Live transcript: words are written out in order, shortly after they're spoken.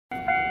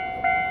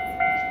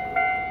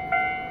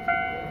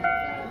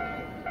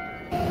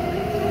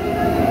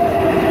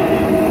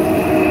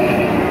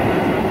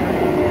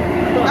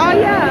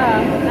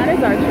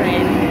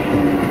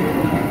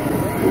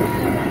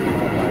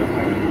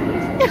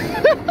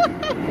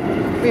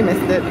We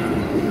missed it.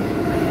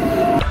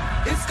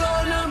 It's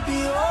gonna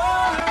be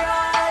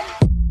alright.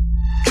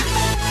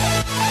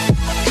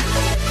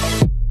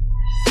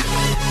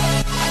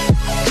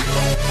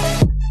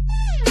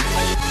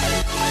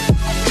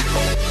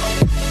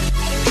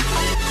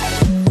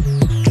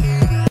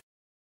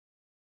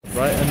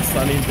 Bright and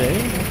sunny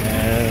day,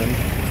 and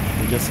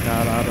we just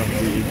got out of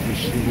the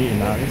Fushimi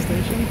Inari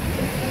station.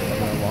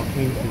 We're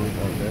walking through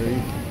a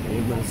very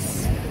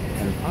famous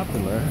and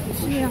popular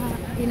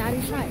Fushimi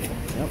Inari Shrine.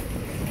 Yep.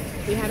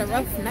 We had a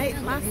rough night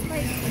last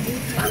night.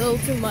 A little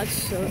too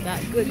much of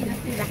that good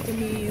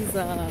Japanese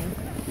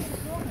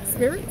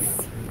spirits.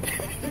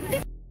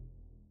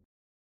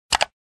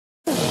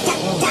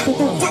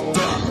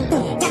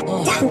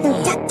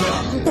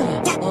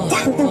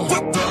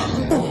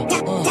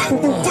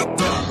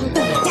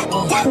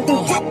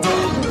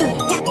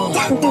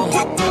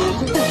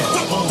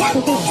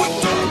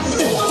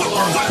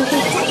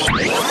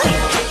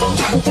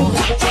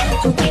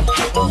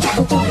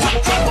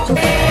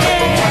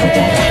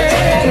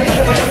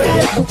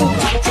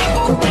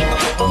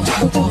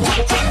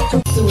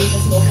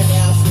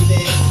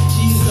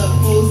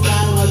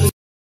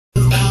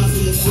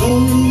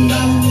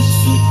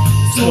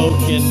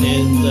 Smoking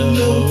in the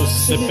house,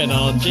 sipping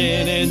on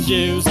gin and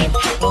juice.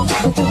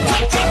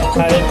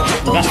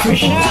 Got 3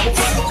 shots.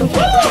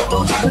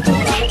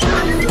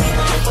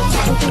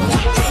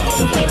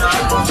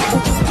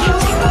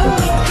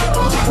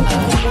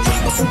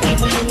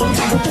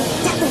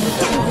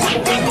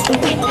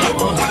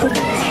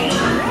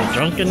 The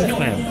Drunken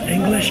Clam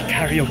English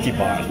Karaoke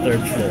Bar,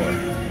 3rd floor.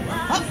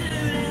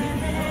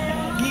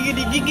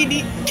 Giggity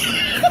giggity.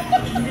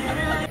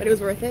 But it was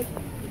worth it.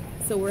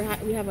 So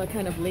we have a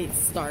kind of late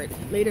start,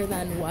 later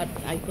than what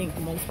I think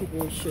most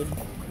people should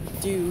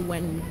do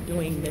when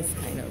doing this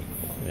kind of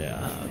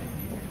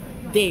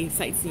day,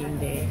 sightseeing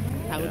day.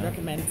 I would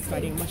recommend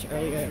starting much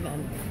earlier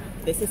than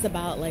this. Is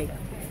about like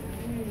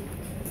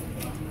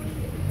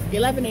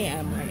 11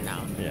 a.m. right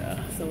now. Yeah.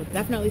 So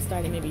definitely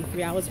starting maybe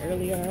 3 hours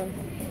earlier.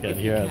 Get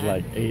here at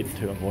like 8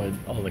 to avoid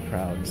all the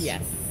crowds.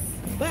 Yes.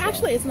 But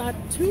actually it's not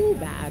too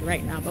bad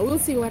right now, but we'll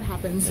see what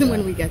happens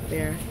when we get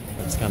there.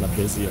 It's kind of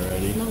busy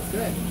already. It smells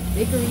good.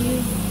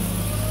 Bakery.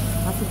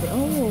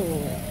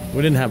 Oh.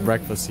 We didn't have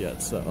breakfast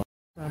yet, so.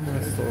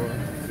 Store.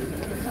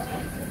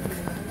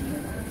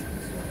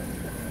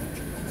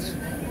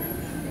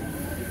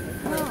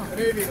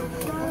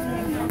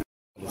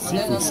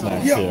 Seafood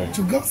snacks here.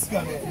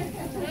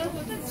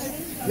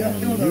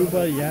 And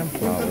Yuba yam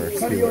flour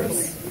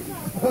skewers.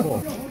 Cool.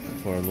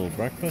 For a little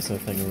breakfast, I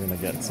think we're gonna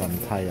get some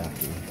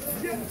taiyaki.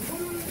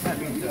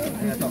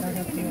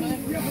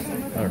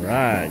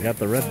 Alright, got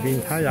the red bean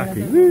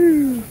taiyaki.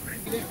 Woo!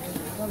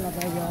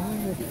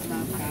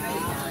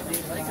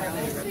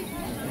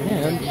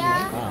 And,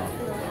 wow.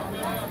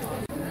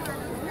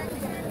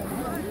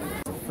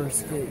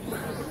 First gate.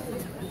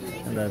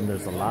 And then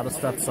there's a lot of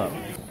steps up.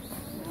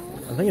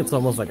 I think it's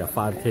almost like a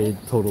 5K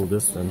total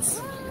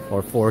distance.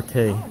 Or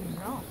 4K.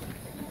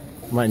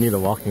 Might need a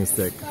walking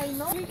stick.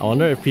 I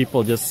wonder if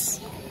people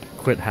just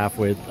quit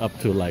halfway up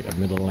to like a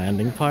middle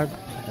landing part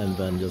and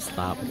then just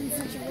stop.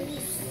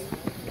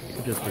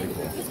 Which is pretty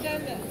cool.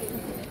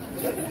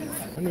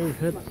 And we've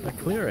hit a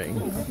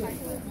clearing.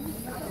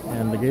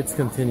 And the gates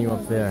continue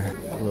up there.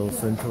 A little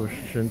Shinto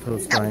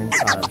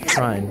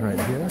shrine right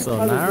here.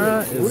 So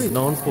Nara is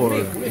known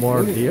for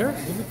more deer,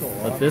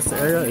 but this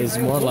area is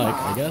more like,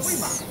 I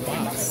guess,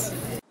 fox.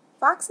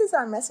 Foxes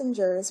are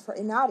messengers for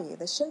Inari,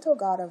 the Shinto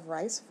god of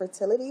rice,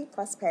 fertility,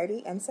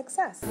 prosperity, and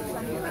success.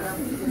 Alright,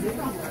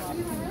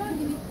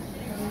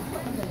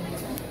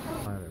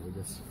 we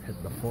just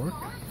hit the fork.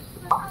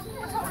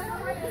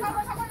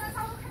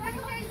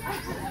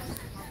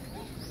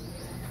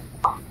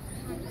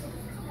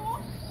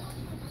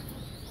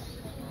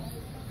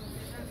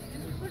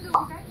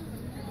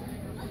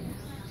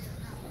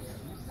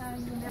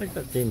 I think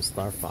that game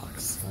Star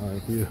Fox.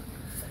 If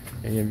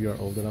any of you are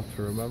old enough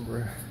to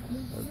remember, a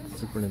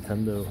Super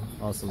Nintendo,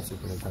 awesome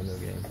Super Nintendo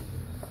game.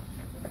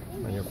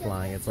 When you're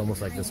flying, it's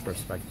almost like this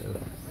perspective.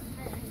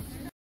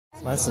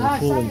 It's nice and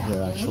cool in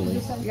here,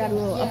 actually. We got a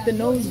little up the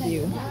nose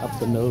view. Up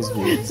the nose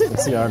view. You can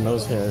see our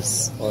nose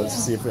hairs, or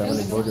see if we have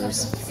any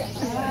boogers.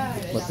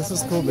 But this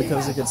is cool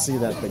because you can see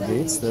that the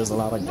gates, there's a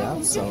lot of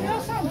gaps, so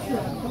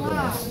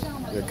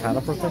you're kind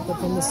of protected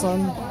from the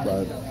sun,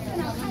 but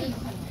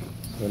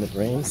when it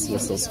rains, you're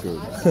still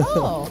screwed.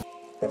 Oh.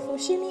 The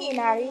Fushimi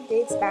Inari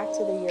dates back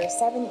to the year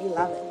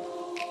 711.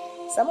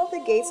 Some of the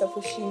gates of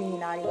Fushimi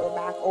Inari go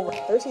back over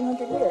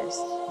 1,300 years.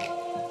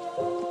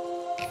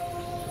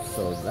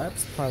 So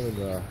that's probably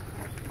the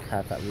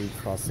path that we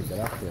crossed to get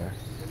up here.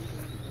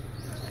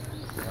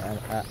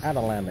 At a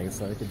landing,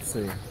 so you can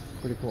see.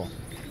 Pretty cool.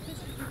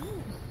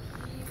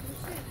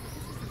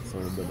 So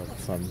a bit of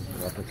some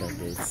replica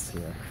gates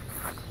here.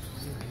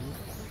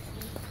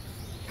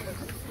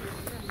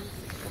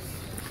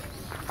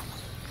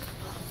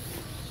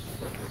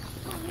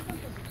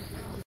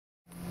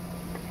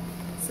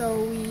 So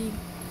we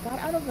got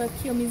out of the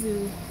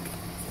Kiyomizu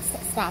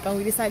stop and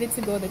we decided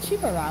to go the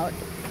cheaper route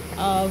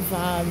of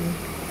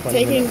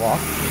 20-minute walk.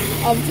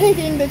 Of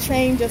taking the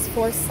train just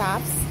 4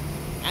 stops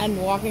and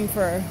walking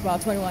for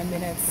about 21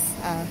 minutes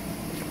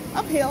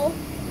uphill.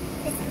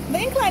 The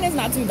incline is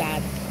not too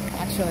bad,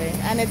 actually,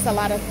 and it's a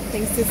lot of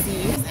things to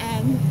see.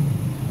 And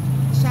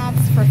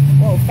shops for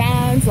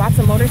fans, lots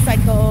of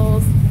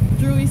motorcycles.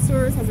 Jewelry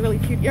stores has really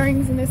cute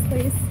earrings in this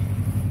place.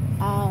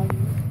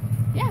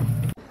 Yeah.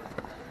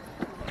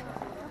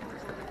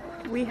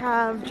 We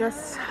have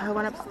just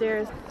went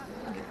upstairs.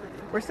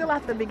 We're still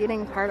at the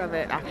beginning part of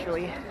it,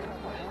 actually.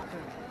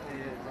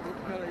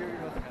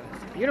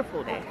 It's a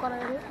beautiful day.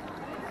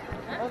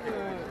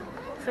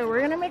 So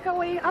we're gonna make our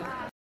way up.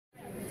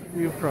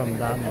 View from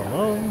down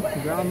below,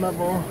 ground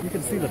level. You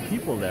can see the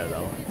people there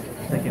though.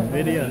 Taking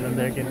video and then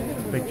they're getting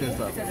pictures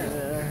up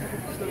there.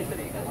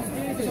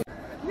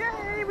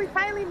 Yay, we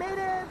finally made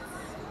it!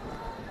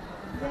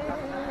 Yay,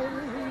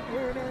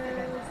 here it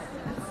is.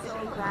 I'm so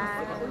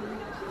glad.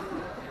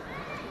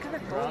 Look at the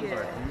Grounds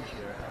are huge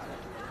here.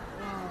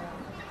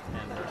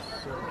 And they're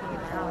so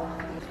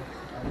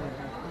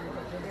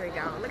There we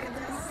go, look at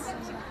this.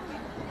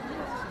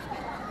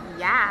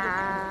 Yeah.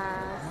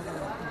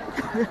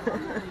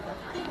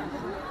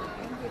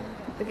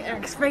 Look at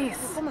Eric's face.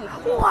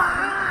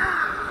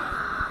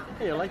 Wow.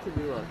 Hey, I like to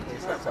do a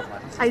close-up on my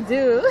face. I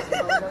do.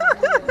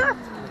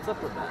 What's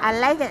up with that? I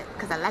like it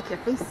because I like your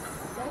face.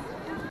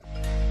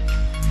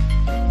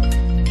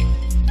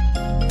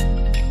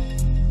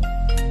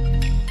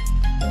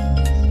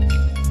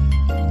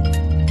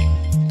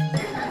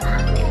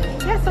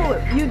 Yeah, so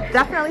you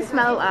definitely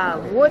smell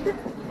wood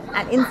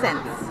and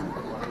incense.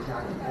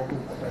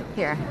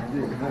 Here.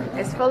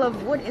 It's full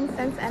of wood,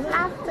 incense, and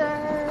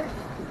laughter.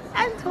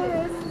 And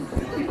tourists.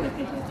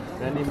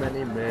 Many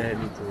tourists.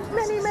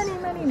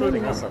 Many.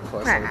 Including us, of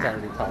course. So we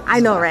can't really talk. I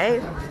know, right?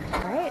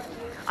 Right.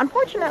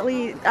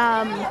 Unfortunately,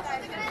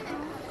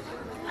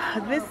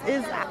 this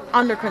is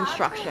under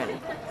construction,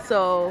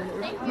 so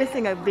we're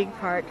missing a big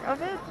part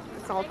of it.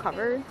 It's all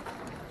covered,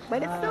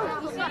 but it's still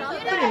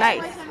pretty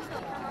nice.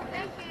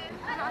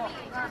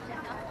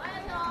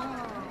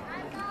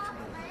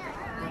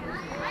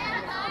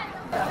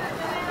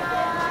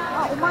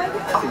 Oh my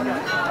God.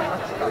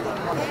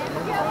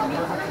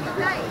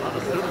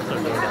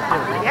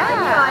 Yeah.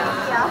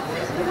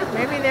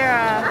 Maybe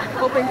they're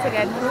hoping to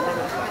get the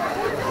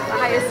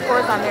highest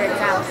scores on their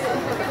exams.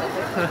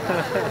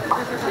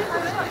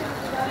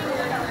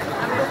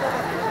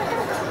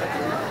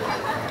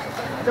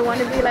 Don't want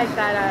to be like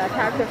that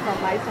character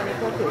from My Sunny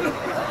Koku.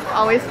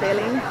 Always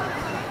failing.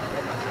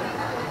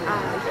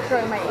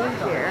 Showing my age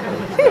here.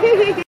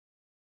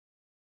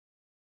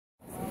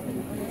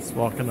 Just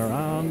walking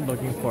around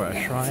looking for a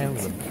shrine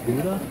with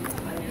Buddha.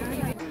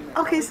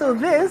 Okay, so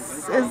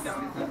this is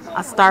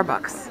a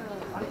Starbucks.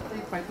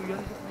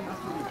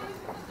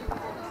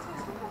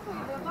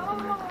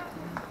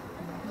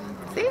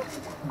 See?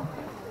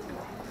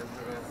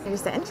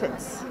 Here's the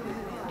entrance.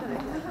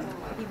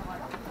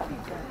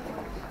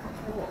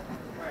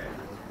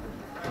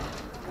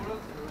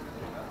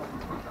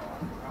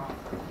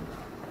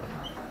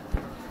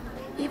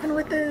 Even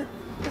with the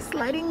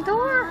sliding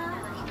door.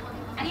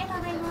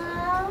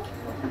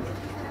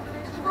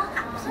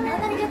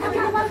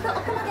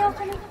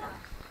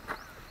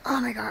 Oh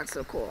my God,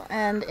 so cool.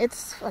 And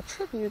it's a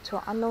tribute to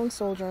an unknown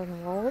soldier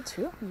in World War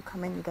II. You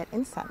come in, you get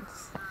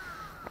incense.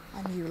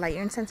 And you light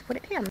your incense, put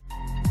it here.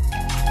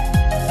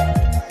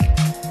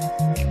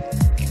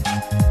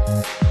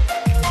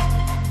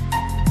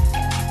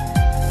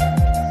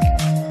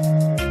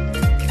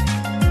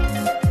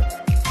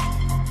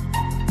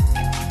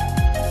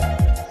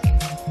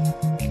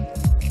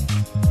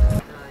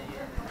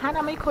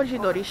 Hanami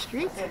Kojidori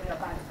Street.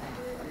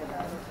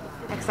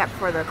 Except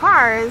for the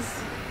cars,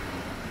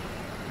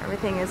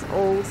 everything is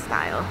old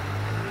style.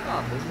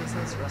 Oh,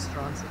 businesses,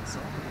 restaurants, and so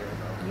on here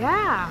though.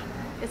 Yeah,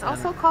 it's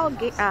also called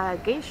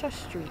Geisha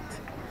Street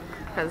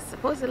because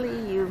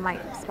supposedly you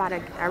might spot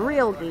a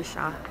real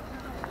geisha.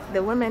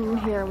 The women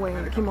here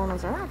wearing the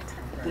kimonos are not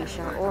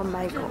geisha or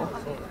Maiko.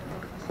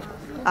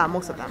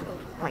 Most of them,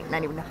 like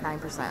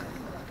 99%.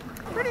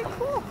 Pretty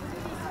cool.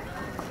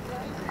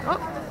 Oh,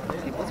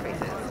 people's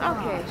faces.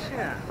 Okay,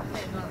 sure.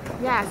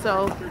 Yeah,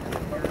 so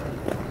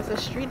it's a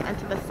street and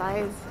to the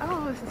sides.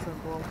 Oh, this is so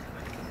cool.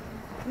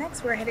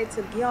 Next, we're headed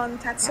to Gion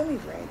Tatsumi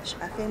Bridge,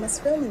 a famous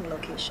filming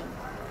location.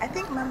 I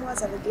think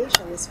Memoirs of a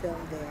Geisha was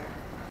filmed there.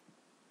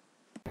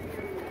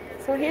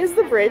 So here's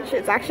the bridge.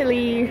 It's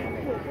actually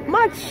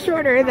much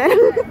shorter than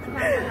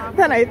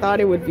than I thought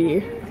it would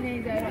be.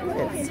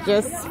 It's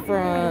just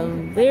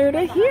from there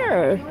to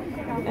here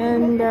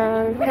and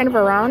kind of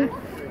around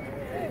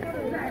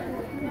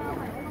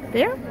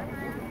there.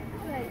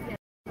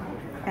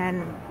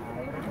 And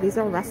these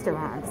are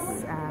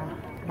restaurants.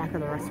 Back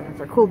of the restaurants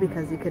are cool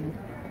because you could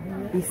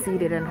be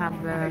seated and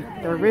have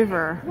the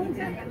river,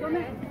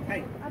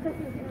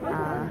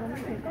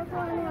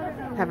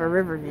 have a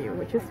river view,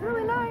 which is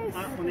really nice.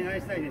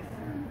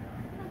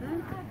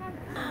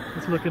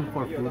 He's looking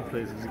for food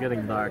places. It's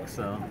getting dark,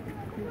 so.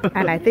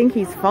 And I think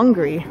he's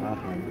hungry.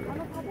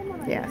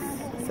 Yes.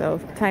 So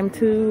time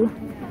to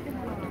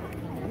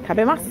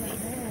tabemasu.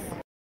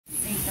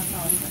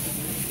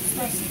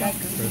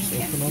 First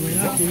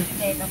okonomiyaki.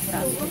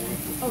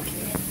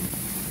 Okay.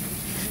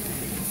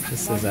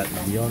 This is at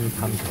Gion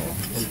Kanto.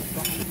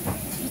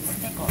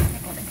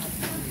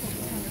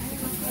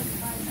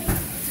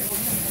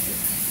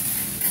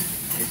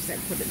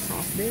 Put the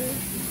sauce there.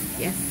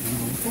 Yes.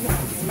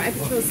 But I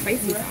prefer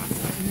spicy sauce.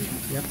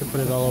 You have to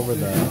put it all over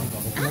the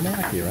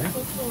okonomiyaki, right?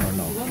 Or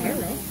no?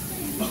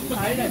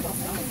 I don't know.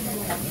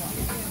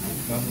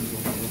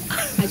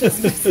 I just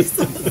spicy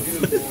sauce.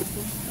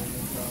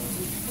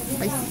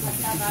 Spicy.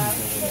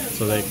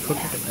 So they cook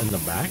it in the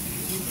back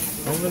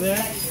over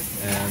there,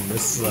 and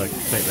this is a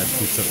plate that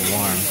keeps it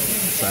warm.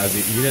 So as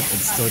you eat it,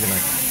 it's still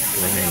gonna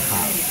remain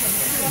hot.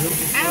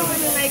 I don't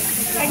really like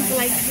things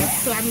like this,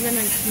 so I'm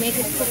gonna make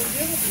it cook.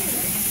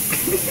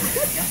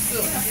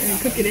 And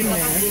cook it in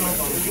there.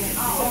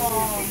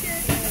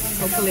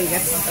 Hopefully it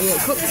gets a little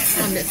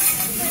cooked on this.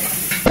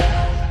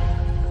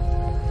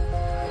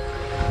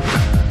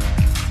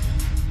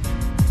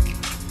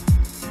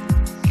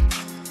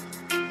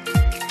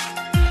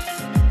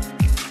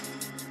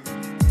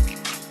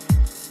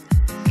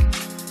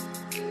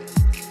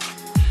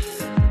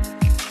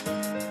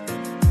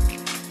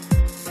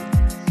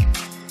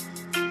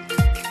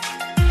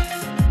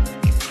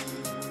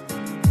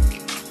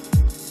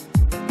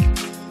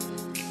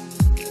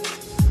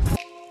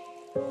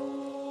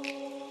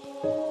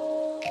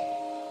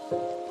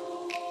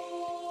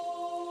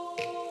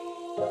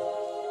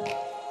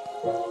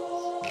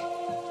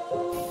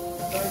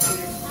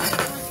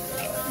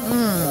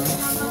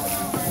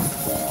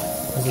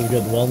 This is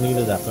good, well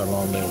needed after a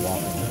long day of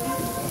walking.